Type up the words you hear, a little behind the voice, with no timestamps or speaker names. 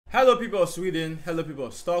Hello people of Sweden, hello people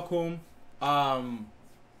of Stockholm,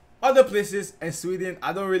 other places in Sweden.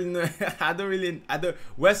 I don't really know. I don't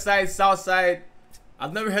west side, south side.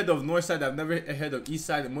 I've never heard of north side, I've never heard of east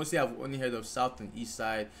side, and mostly I've only heard of south and east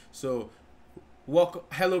side. So welcome,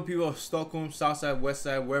 hello people of Stockholm, south side, west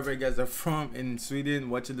side, wherever you guys are from in Sweden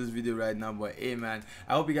watching this video right now. But hey man,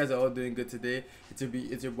 I hope you guys are all doing good today.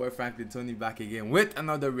 It's your boy Franklin Tony back again with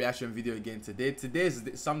another reaction video again today. Today is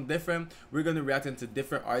something different. We're gonna react into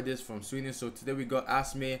different artists from Sweden. So today we got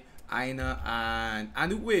Asme, Einar,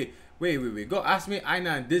 and wait, got Asme,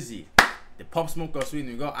 Einar, and Dizzy, the Pop Smoke of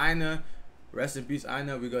Sweden. We got Einar, rest in peace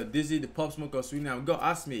Einar. We got Dizzy, the Pop Smoke of Sweden, and we got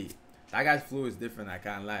Asme. That guy's flow is different, I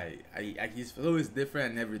can't lie. His flow is different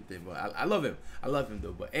and everything, but I love him. I love him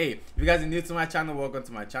though. But hey, if you guys are new to my channel, welcome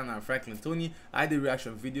to my channel. I'm Franklin Tony. I do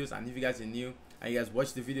reaction videos, and if you guys are new and you guys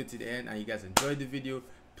watch the video to the end and you guys enjoyed the video,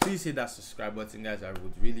 please hit that subscribe button, guys. I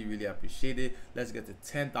would really appreciate it. Let's get to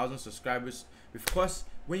 10,000 subscribers. Of course,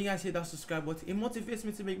 when you guys hit that subscribe button, it motivates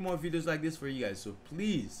me to make more videos like this for you guys. So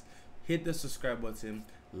please hit the subscribe button,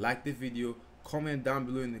 like the video, comment down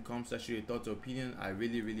below in the comment section your thoughts or opinion. I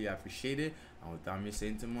really appreciate it. And without me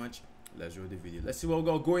saying too much, let's roll the video. Let's see what we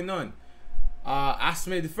got going on.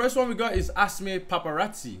 Asme, the first one we got is Asme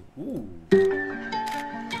Paparazzi. Ooh.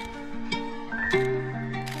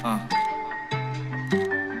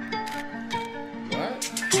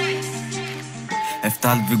 Efter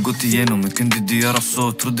allt vi gått igenom, hur kunde du göra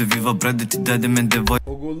så? Trodde vi var beredda till döden, men det var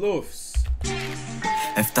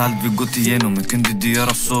Efter allt vi gått igenom, hur kunde du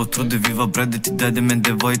göra så? Trodde vi var beredda till döden, men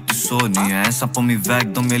det var inte så. Nu är jag ensam på min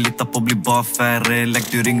väg, de jag litar på blir bara färre.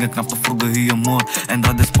 Läck du ringer knappt och frågar hur jag mår.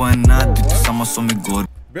 Ändrades på en natt, du är samma som igår.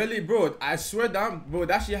 Really bro, I swear down, bro,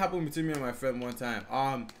 that shit happened between me and my friend one time.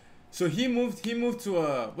 So he moved to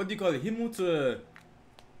a, what do you call it? He moved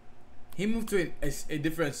to a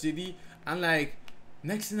different city, and like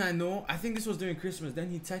next thing I know, I think this was during Christmas, then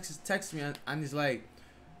he texts me and he's like,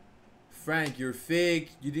 Frank, you're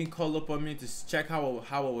fake, you didn't call up on me to check how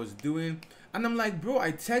I was doing. And I'm like, bro,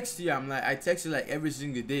 I text you, I text you like every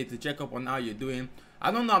single day to check up on how you're doing.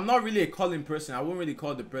 I don't know, I'm not really a calling person, I won't really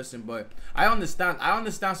call the person, but I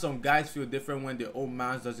understand some guys feel different when their own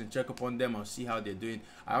man doesn't check up on them or see how they're doing.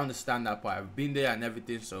 I understand that part, I've been there and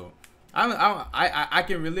everything, so I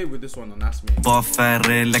can relate with this one on Asme. Bara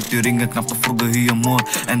färre, läck du ringer knappt och frågar hur jag mår.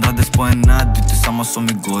 Ändrades på en natt, du är samma som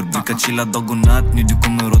igår. Brukar chilla dag och natt, nu du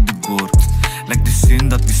kommer och du går. Läck det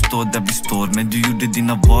synd att vi står där vi står, men du gjorde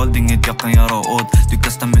dina val, det är inget jag kan göra åt. Du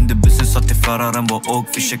kastar mig under bussen så till föraren var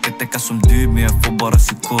åk. Försöker täcka som du, men jag får bara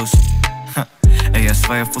psykos. Jag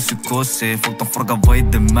svär jag får psykoser. Folk de frågar vad är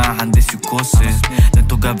det med han, det är psykosis. Den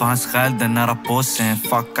tog över hans själ, den nära påsen.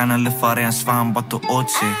 Fuck han eller far, han svär han bara tog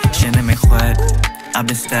åt sig. Känner mig själv, I've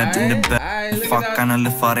been stabbed in the back. Fuck han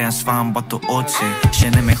eller far, han svär han bara tog åt sig.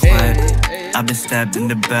 Känner mig själv, I've been stabbed in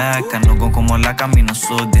the back. Kan någon komma och läka mina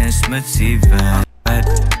sår, det är en smutsig värld.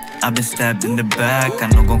 I've been stabbed in the back. Kan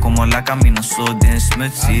någon komma och läka mina sår, det är en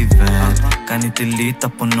smutsig värld. Kan inte lita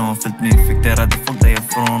på någon, följt mig infekterade folk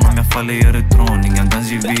därifrån. Om jag faller gör utrån, inga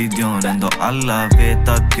guns i videon. Ändå alla vet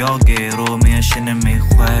att jag är rå, men jag känner mig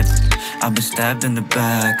själv. I've been stabbed in the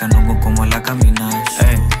back. Kan någon komma och läka mina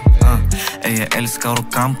sår. Jag älskar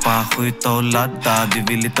att kampa, skjuta och ladda. Du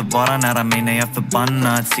vill inte vara nära mig när jag är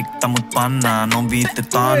förbannad. Sikta mot pannan, om vi inte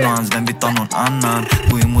tar någons, vem vi tar någon annan.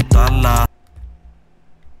 Gå emot alla.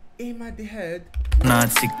 Aim at the head.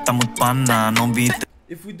 Sikta mot pannan, om vi inte.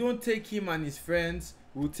 If we don't take him and his friends,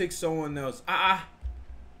 we'll take someone else.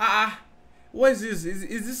 What is this?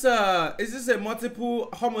 Is this a multiple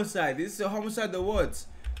homicide? Is this a homicide or what?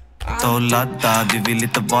 Ta och ladda, du vill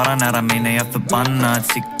inte vara nära mig när jag är förbannad.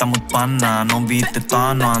 Sikta mot pannan, om vi inte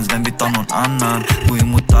tar någons, vem vi tar någon annan. Gå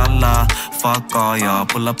emot alla, fuck ja.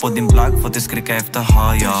 Pulla på din blagg för att jag skrika efter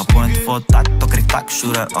haja. På en 2-takt och kritak,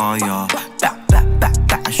 tjurar ja.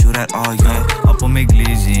 Tjurar ja. På mig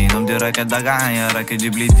glizzy, om du röker dagar, jag röker du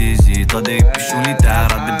blir dizzy. Ta dig upp personligt där,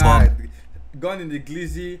 att det bara gone in the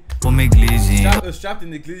glizzy. På mig glizzy. Strapped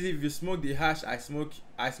in the glizzy. If you smoke the hash, I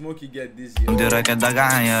smoke, you get dizzy. Om du röker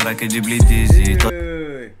dagar, jag röker du blir dizzy.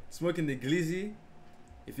 Smoking the glizzy.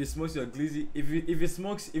 If you smoke your glizzy, if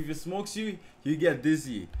it smokes you, you get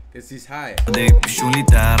dizzy, cause he's high. Det är personligt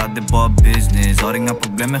där, att det bara business. Har inga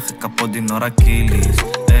problem med skicka på din några killis.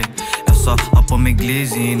 Så ha på mig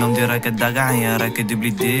glizzy, om du röker dagar, jag röker du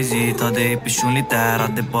blir dizzy. Ta det personligt där,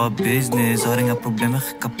 att det bara business. Har inga problem med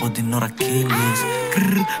skicka på din några killis.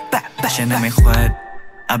 Känner mig själv,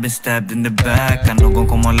 I've been stabbed in the back. Kan någon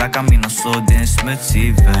komma och läka mina sår, det är en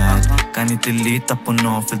smutsig värld. Kan inte lita på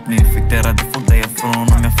någon, följt mig infekterade folk därifrån.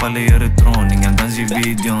 Om jag faller gör utrån, inga guns i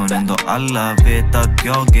videon. Ändå alla vet att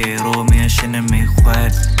jag är rå, men jag känner mig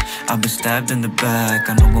själv. I've been stabbed in the back,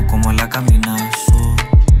 någon kommer lacka mina sår.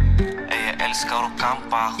 Jag älskar att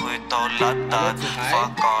kampa, skjuta och ladda.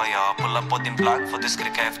 Fuck ja, pulla på din plagg för du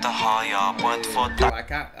skrika efter haja. På en två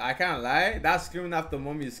I can't lie, that screaming after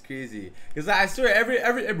mommy is crazy. Cause I swear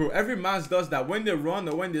every man does that. When they run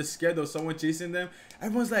or when they're scared of someone chasing them,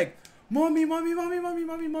 everyone's like, mommy, mommy, mommy, mommy,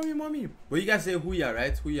 mommy, mommy, mommy. But you guys say huya,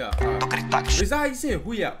 right? Huya. Is that how you say it?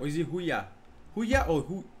 Huya? Or is it huya? Huya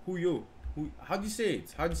or huyo? How do you say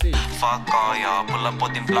it? How do you say it? Fuck ja, pulla på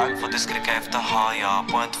din plagg för du skrika efter haja.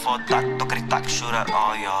 På en två takt och kritak tjurar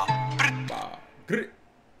ja. Grr.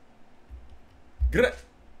 Grr.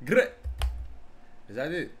 Grr. Is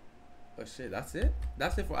that it? Oh shit, that's it?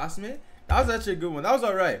 That's it for Asme? That was actually a good one. That was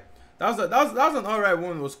alright. That was an alright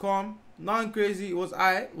one. It was calm, nothing crazy. It was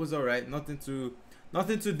alright. Nothing too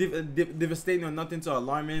devastating or nothing too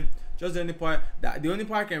alarming. Just the only part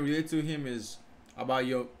I can relate to him is about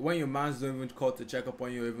when your man's don't even call to check up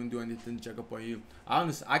on you or even do anything to check up on you.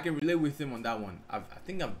 I can relate with him on that one. I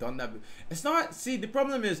think I've done that. It's not, see, the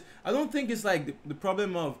problem is, I don't think it's like the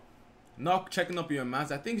problem of not checking up on your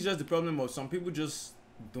mans. I think it's just the problem of some people just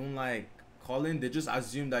don't like calling. They just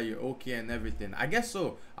assume that you're okay and everything. I guess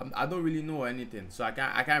so. I don't really know anything, so I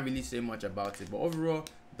can't really say much about it. But overall,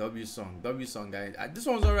 W song, guys. This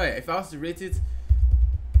one's alright. If I was to rate it,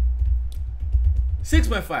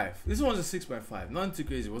 6.5. This one's a 6.5. Nothing too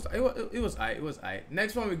crazy. It was I.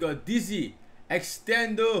 Next one we got Dizzy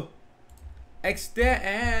Extendo.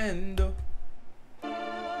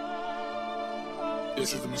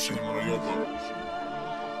 This is the machine on your book.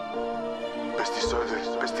 Bestie service,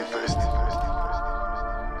 bestie first.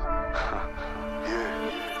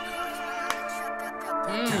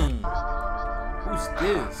 Who's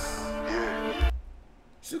this? Yeah.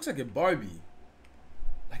 She looks like a Barbie.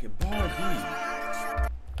 Like a Barbie.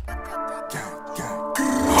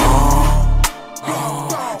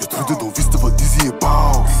 Jag trodde de visste vad Dizzy är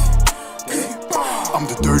about. I'm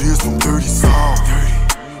the dirtiest from dirty south.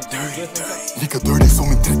 Lika dirty som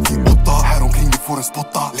min 38. Här omkring vi får en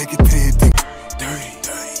spotta. Lägger 3 i ting.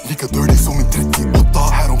 Lika dirty som min 38.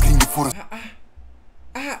 Här omkring vi får en...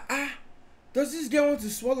 Does this guy want to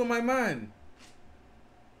swallow my man?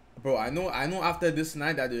 Bro, I know after this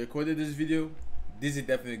night that they recorded this video, Dizzy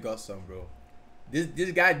definitely got some, bro.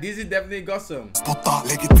 This guy, Dizzy definitely got some. Spotta,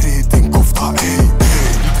 lägger 3 i din kofta.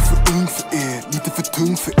 Lite för ung för er, lite för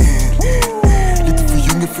tung för er. Lite för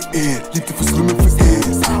djungel för er, lite för slummen för er.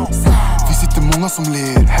 Vi sitter många som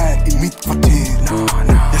ler här i mitt kvarter.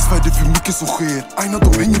 Jag svär det är för mycket som sker. Einar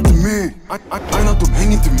de hänger inte med. Einar de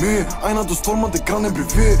hänger inte med. Einar de stormade grannen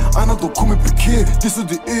bredvid. Einar de kommer piké. Det är så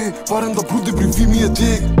det är. Varenda broder bredvid mig är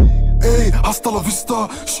deg. Ey, hasta la vista.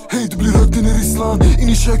 Hej, du blir rökt in i Ryssland. In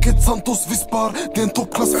i köket, Santos vispar. Det är en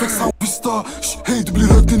toppklass flex, han vista. Hej, du blir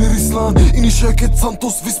rökt in i Ryssland. In i köket,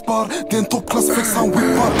 Santos vispar. Det är en toppklass flex, han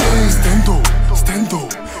whippar. Ey, stendo.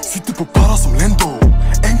 Sitter på para som Lendo.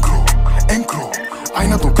 Enkro.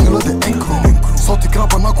 Einar de knullade enkro. Sa till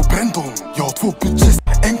grabbarna gå bränn dem. Jag har 2 bitches,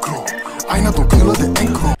 enkro. Einar de knullade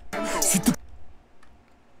enkro. Sitter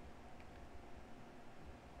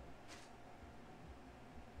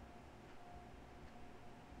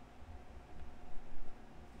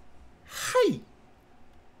Hey!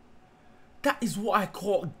 That is what I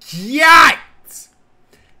call giant!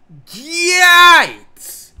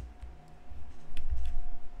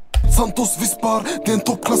 Santos vispar, det är en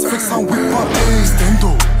toppklass flex, han whippar. Ey,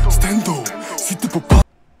 stendo. Sitter på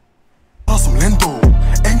para som Lendo.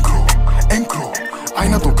 Enkro.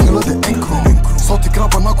 Einar de knullade enkro. Sa till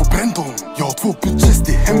grabbarna gå bränn dem. Jag har 2 bitches,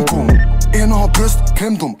 det är hemgång. Ena har bröst,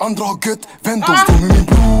 kläm dem. Andra har gött, vänd dem. Står med min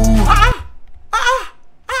bror.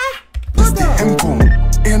 Det är hemgång.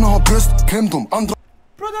 Ena har bröst, kläm dem. Andra...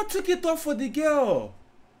 Brother took it off for the girl.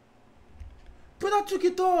 Brother took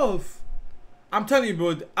it off. I'm telling you,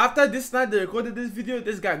 bro, after this night they recorded this video,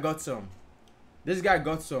 this guy got some.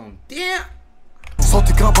 Damn! Sa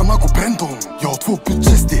till grabbarna gå bränn dem. Jag har 2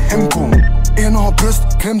 bitches, det är hemgång. Ena har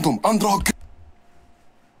bröst, kläm dem. Andra har gött.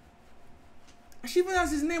 She even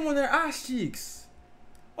has his name on her ass cheeks.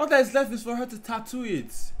 All that is left is for her to tattoo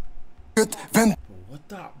it. Vänd. What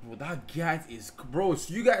that, bro? That guy is, bro.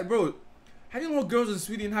 So you guys, bro, how do you know girls in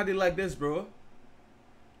Sweden how they like this, bro?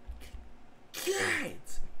 God,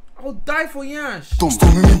 I'll die for Jash. De står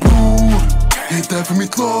med min bror. Jag är där för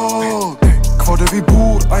mitt lag. Kvar där vi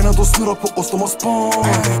bor. Einar de snurrar på oss, de har span.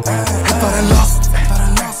 Hämtar en last.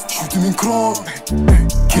 Skjuter min kran.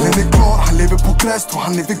 Killen är klar, han lever på gräs, tror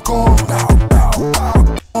han är vegan.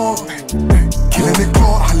 Killen är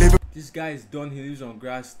klar, han lever. This guy is done, he lives on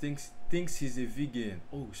grass, thinks he's a vegan.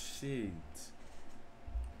 Oh shit.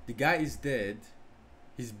 The guy is dead.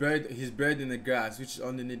 He's buried in the grass, which is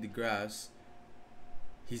underneath the grass.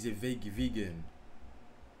 He's a vegan.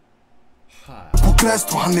 På gräs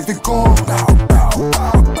tror han är vegan.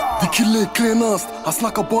 Vi killar klenast. Han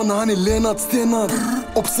snackar bara han är lenad, stenad.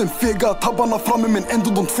 Obsen fega, tabbarna framme men ändå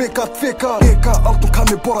de tvekar. Eka, allt de kan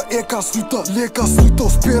är bara eka. Sluta leka, sluta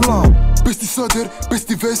och spela. Bäst i söder,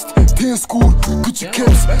 bäst i väst. TN-skor, Gucci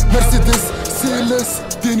caps, Mercedes, CLS.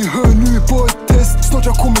 Det ni hör nu är bara ett test. Snart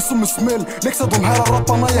jag kommer som en smäll. Läxa de här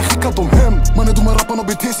rapparna, jag skickar dem hem. Mannen de här rapparna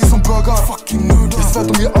beter sig som bögar. Fucking nördar. Jag svär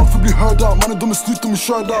de gör allt för att bli hörda. Mannen de är slut, de är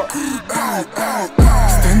körda.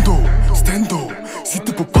 Stendo,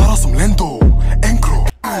 sitter på para som Lendo. Enkro.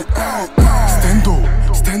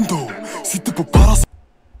 Stendo, sitter på para som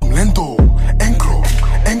Lendo. Enkro.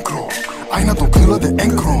 Einar de knullade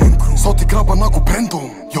enkron. Sa till grabbarna gå bränn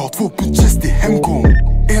dem. Jag har 2 bitches till hemgång.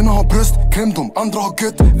 Ena har bröst, kläm dem. Andra har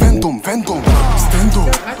gött, vänd dem. Stendo.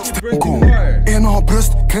 Ena har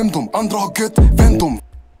bröst, kläm dem. Andra har gött, vänd dem.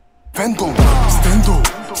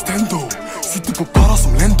 Stendo, sitter på para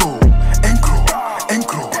som Lendo.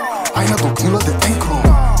 Enkro. Einar de knullade enkron.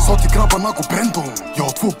 Sa till grabbarna gå bränn dem. Jag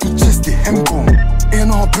har 2 bitches till hemgång.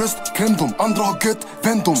 Ena har bröst, kläm dem. Andra har gött,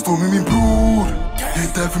 vänd dem. Står med min bror, jag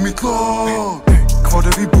är där för mitt lag. Kvar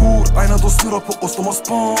där vi bor, Einar de snurrar på oss, de har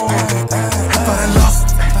span. Hämtar en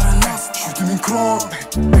last, skjuter min kran.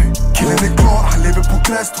 Killen är klar, han lever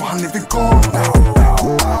på gräs, tror han är vegan.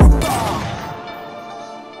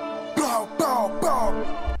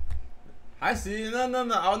 I see you. No.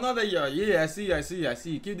 I know that you're. Yeah, I see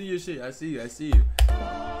you. Keep doing your shit. I see you.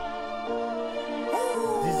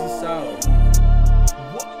 This is sound.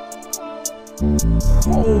 What?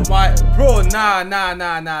 Oh my, bro.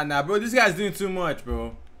 Nah, bro. This guy's doing too much,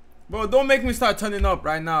 bro. Bro, don't make me start turning up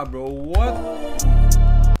right now, bro. What?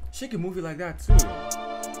 She can move it like that too.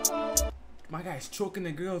 My guy's choking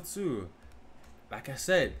the girl too. Like I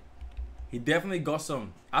said, he definitely got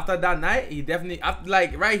some. After that night, he definitely, after,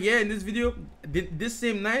 like right here in this video, this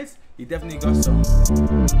same night, he definitely got some.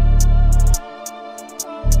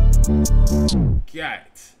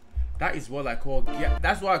 Gat. That is what I call gat.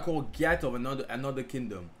 That's what I call gat of another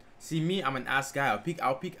kingdom. See me, I'm an ass guy. I'll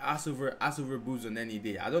pick ass over boobs on any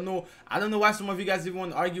day. I don't know why some of you guys even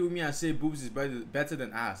want to argue with me and say boobs is better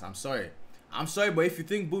than ass. I'm sorry, but if you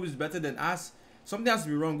think boobs is better than ass, something has to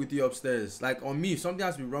be wrong with you upstairs. Like on me, something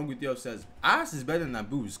has to be wrong with you upstairs. Ass is better than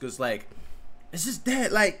boobs, cause like it's just there.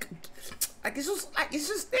 Like it's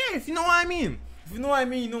just there. If you know what I mean. If you know what I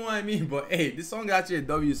mean, you know what I mean. But hey, this song actually a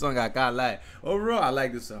W song. I can't lie. Overall, I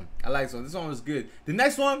like this song. This one was good. The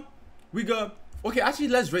next one we got. Okay, actually,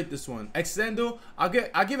 let's rate this one. Extendo, I'll give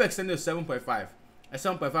Extendo a 7.5. A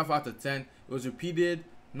 7.5 out of 10. It was repeated,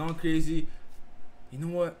 non-crazy. You know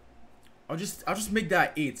what? I'll just make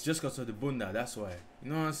that 8 just because of the bunda. That's why. You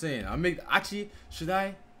know what I'm saying? Should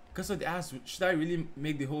I? Because of the ass, should I really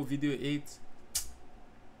make the whole video 8?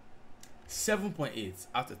 7.8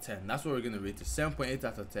 out of 10. That's what we're gonna rate it. 7.8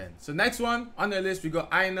 out of 10. So next one on the list we got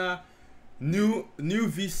Einar, new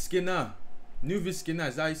V Skinner. New V Skinner.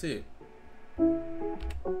 Is that how you say it?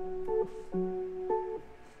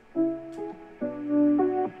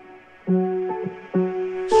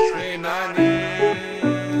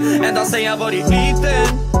 Ända sen jag varit liten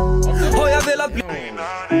har jag velat bli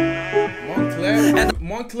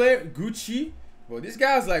Montclair Gucci. Bro, this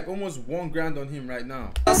guy's like almost 1 grand on him right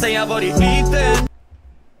now. Sen jag varit liten.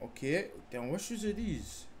 Okay, then what shoes are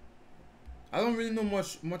these? I don't really know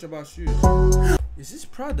much about shoes. Is this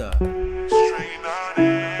Prada?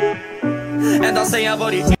 Ända sen jag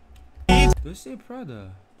varit liten. Does it say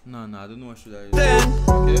Prada? No, I don't know what shoe that is.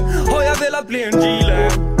 Okay. Har jag velat bli en dealer.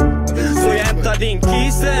 Så jag hämtar din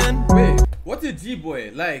kisen. Wait, what's a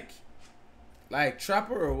G-boy? Like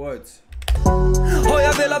trapper or what? Har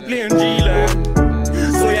jag velat bli en dealer.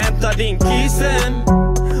 Så jag hämtar din kisen.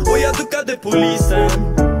 Och jag duckade polisen.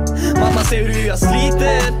 Mamma ser hur jag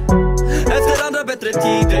sliter. Efter andra bättre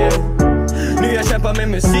tider. Nu jag kämpar med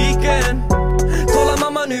musiken. Kolla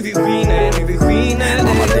mamma, nu vi skiner.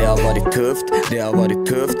 Mamma, det har varit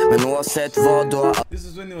tufft. Men oavsett vad du har. This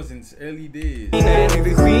is when it was in its early days. Nu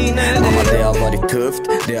vi skiner. Mamma, det har varit tufft.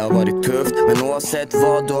 Men oavsett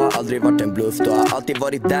vad, du har aldrig varit en bluff. Du har alltid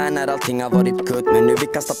varit där när allting har varit kutt. Men nu vi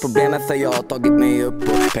kastar problemen för jag har tagit mig upp.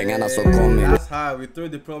 Och pengarna som kommer. That's how we throw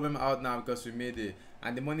the problem out now because we made it.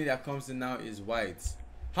 And the money that comes in now is white.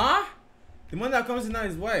 Huh? The money that comes in now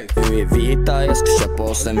is white. Nu är vita, jag ska köpa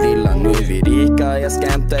oss en villa. Nu är vi rika, jag ska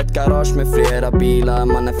hämta ett garage med flera bilar.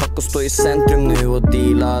 Mannen, fuck och stå i centrum nu och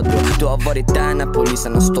deala. Du har varit där när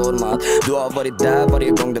polisen har stormat. Du har varit där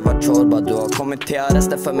varje gång det var chorba. Du har kommit till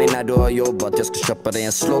arresten för mig när du har jobbat. Jag ska köpa dig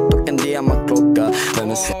en slott och en diamantklocka.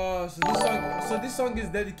 So Also, this song is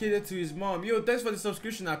dedicated to his mom. Yo, thanks for the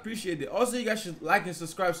subscription. I appreciate it. Also, you guys should like and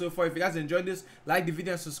subscribe so far. If you guys enjoyed this, like the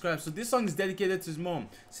video and subscribe. So this song is dedicated to his mom.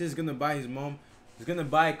 Says he's gonna buy his mom. He's gonna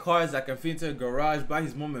buy cars that can fit into a garage. Buy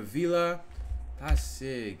his mom a villa. That's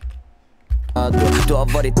sick.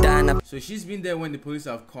 So she's been there when the police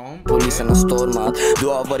have come.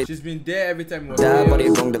 She's been there every time it was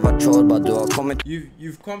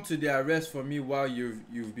You've come to the arrest for me while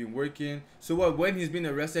you've been working. So what, when he's been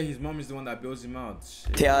arrested, his mom is the one that bails him out.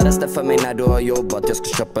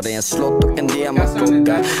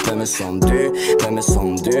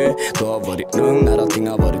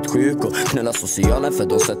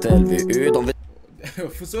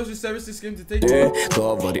 For social services came to take you.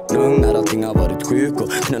 Fuck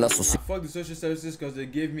the social services because they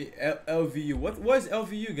gave me LVU. What is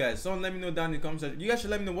LVU, guys? Someone let me know down in the comments section. You guys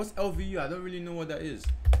should let me know what's LVU. I don't really know what that is.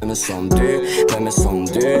 Guys,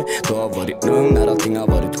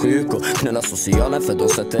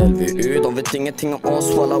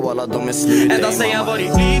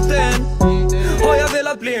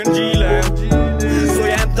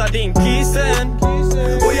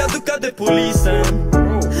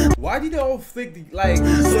 why did they all flick the,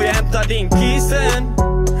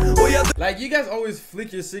 like you guys always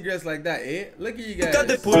flick your cigarettes like that, eh? Look at you guys.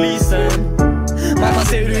 Mamma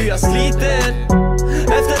ser hur jag sliter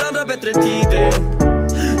efter andra bättre tider.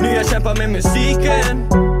 Nu jag kämpar med musiken.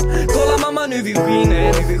 Kolla mamma, nu vi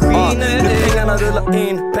skiner, nu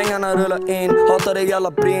pengarna rullar in, hatar dig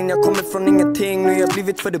alla brinn. Jag kommer från ingenting, nu jag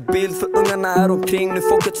blivit för det bild. För ungarna här omkring, nu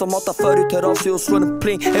folket som hatar förut hör av sig och slår en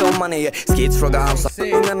pling. Om man är skids, fråga Hamza.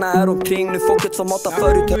 Ungarna här omkring, nu folket som hatar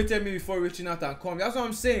förut. You tell me before reaching out and come. That's what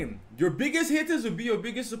I'm saying. Your biggest haters will be your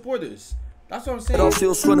biggest supporters. That's what I'm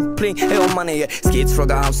saying. Om man är skids,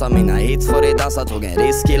 fråga Hamza. Mina hits får dig dansa, tog en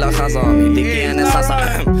risk, killar chansa. Min dick är en sansa.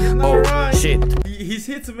 Oh shit. He's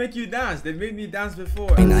here to make you dance. They made me dance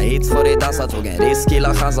before. Mina hits får dig dansa, tog en risk,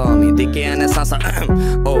 killar chansa. Min dick är en sansa.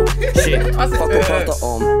 Oh shit. Fuck och prata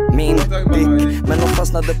om min dick, men de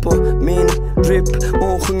fastnade på min drip. Och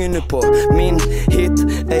hon sjunger nu på min hit.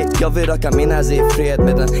 Ey, jag vill röka min ass i fred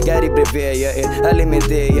med den Gary bredvid. Jag är ärlig med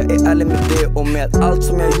det, jag är ärlig med det. Och med allt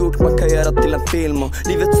som jag gjort, man kan göra till en film. Och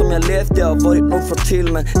livet som jag levt, det har varit långt från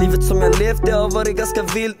chill. Men livet som jag levt, det har varit ganska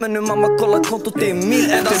vilt. Men nu mamma kollar kontot, det är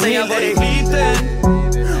mil. Ända sen jag varit liten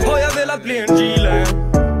har jag velat bli en dealer.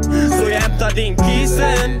 Så jag hämtar din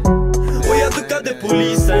kisen och jag duckade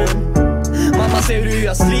polisen. Mamma ser hur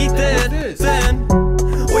jag sliter sen.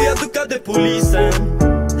 Och jag duckade polisen.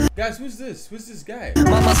 Guys, who's this? Who's this guy?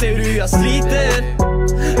 Mamma ser hur jag sliter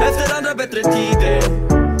efter andra bättre tider.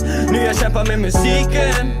 Nu jag kämpar med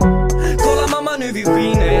musiken. Kolla mamma, nu vi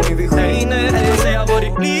skiner, nu vi skiner. Sen jag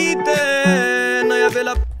varit liten och jag vill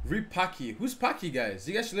ha... Read Paki. Who's Paki, guys?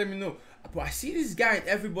 You guys should let me know. Bro, I see this guy in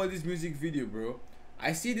everybody's music video, bro.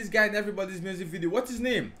 I see this guy in everybody's music video. What's his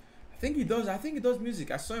name? I think he does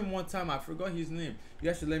music. I saw him one time. I forgot his name. You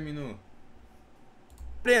guys should let me know.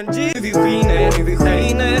 Vi skiner, nu vi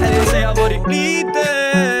skiner. Sen jag varit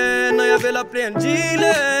liten och jag vill ha bli en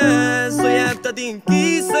dealer. Så jag hämtar din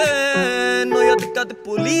kisen och jag duckade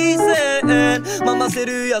polisen. Mamma ser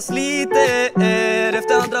hur jag sliter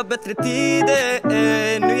efter andra bättre tider.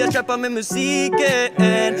 Nu jag kämpar med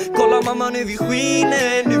musiken. Kolla mamma, nu vi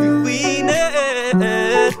skiner, nu vi skiner.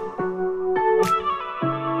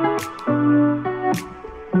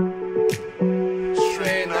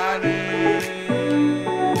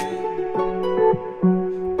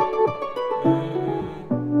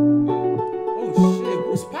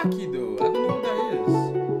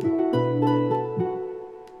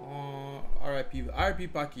 R.I.P.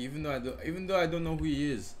 Paki, even though I don't know who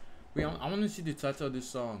he is. Wait, I want to see the title of this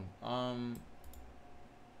song.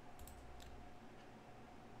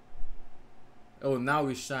 Oh, Now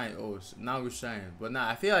We Shine. Oh, Now We Shine. But nah,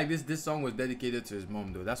 I feel like this song was dedicated to his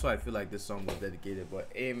mom, though. That's why I feel like this song was dedicated. But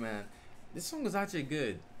hey, man, this song was actually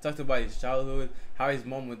good. Talked about his childhood, how his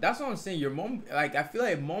mom would. That's what I'm saying. Your mom, like, I feel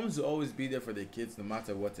like moms will always be there for their kids no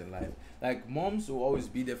matter what in life. Like, moms will always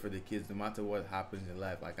be there for their kids no matter what happens in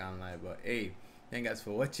life. Like, I don't lie. But hey, thank you guys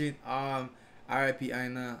for watching. R.I.P.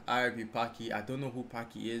 Einar, R.I.P. Paki. I don't know who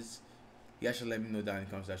Paki is. You guys should let me know down in the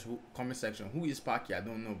comment section. Who is Paki? I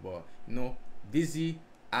don't know, but you know, Dizzy,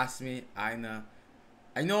 Asme, Einar.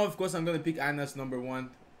 I know, of course, I'm gonna pick Einar's #1,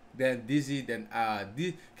 then Dizzy, then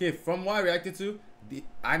okay. From what I reacted to,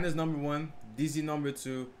 Einar's #1, Dizzy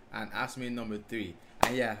 #2, and Asme #3.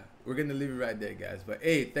 And yeah, we're gonna leave it right there, guys. But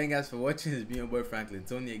hey, thank you guys for watching. It's been your boy Franklin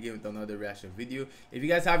Tony again with another reaction video. If you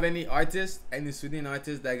guys have any artists, any Sweden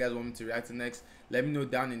artists that you guys want me to react to next, let me know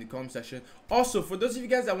down in the comment section. Also, for those of you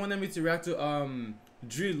guys that wanted me to react to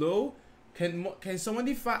Drillo, Can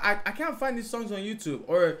somebody find? I can't find these songs on YouTube,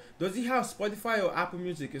 or does he have Spotify or Apple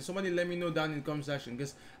Music? Can somebody let me know down in the comment section?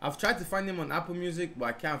 Because I've tried to find him on Apple Music, but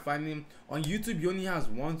I can't find him on YouTube. He only has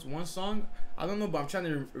one song. I don't know, but I'm trying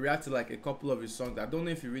to react to like a couple of his songs. I don't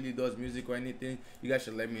know if he really does music or anything. You guys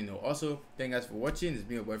should let me know. Also, thank you guys for watching. It's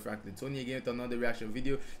been your boy Franklin Tony again with another reaction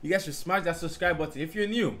video. You guys should smash that subscribe button if you're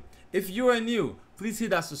new. If you are new, please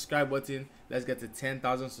hit that subscribe button. Let's get to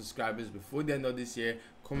 10,000 subscribers before the end of this year.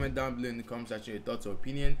 Comment down below in the comment section your thoughts or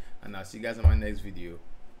opinion, and I'll see you guys on my next video.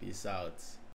 Peace out.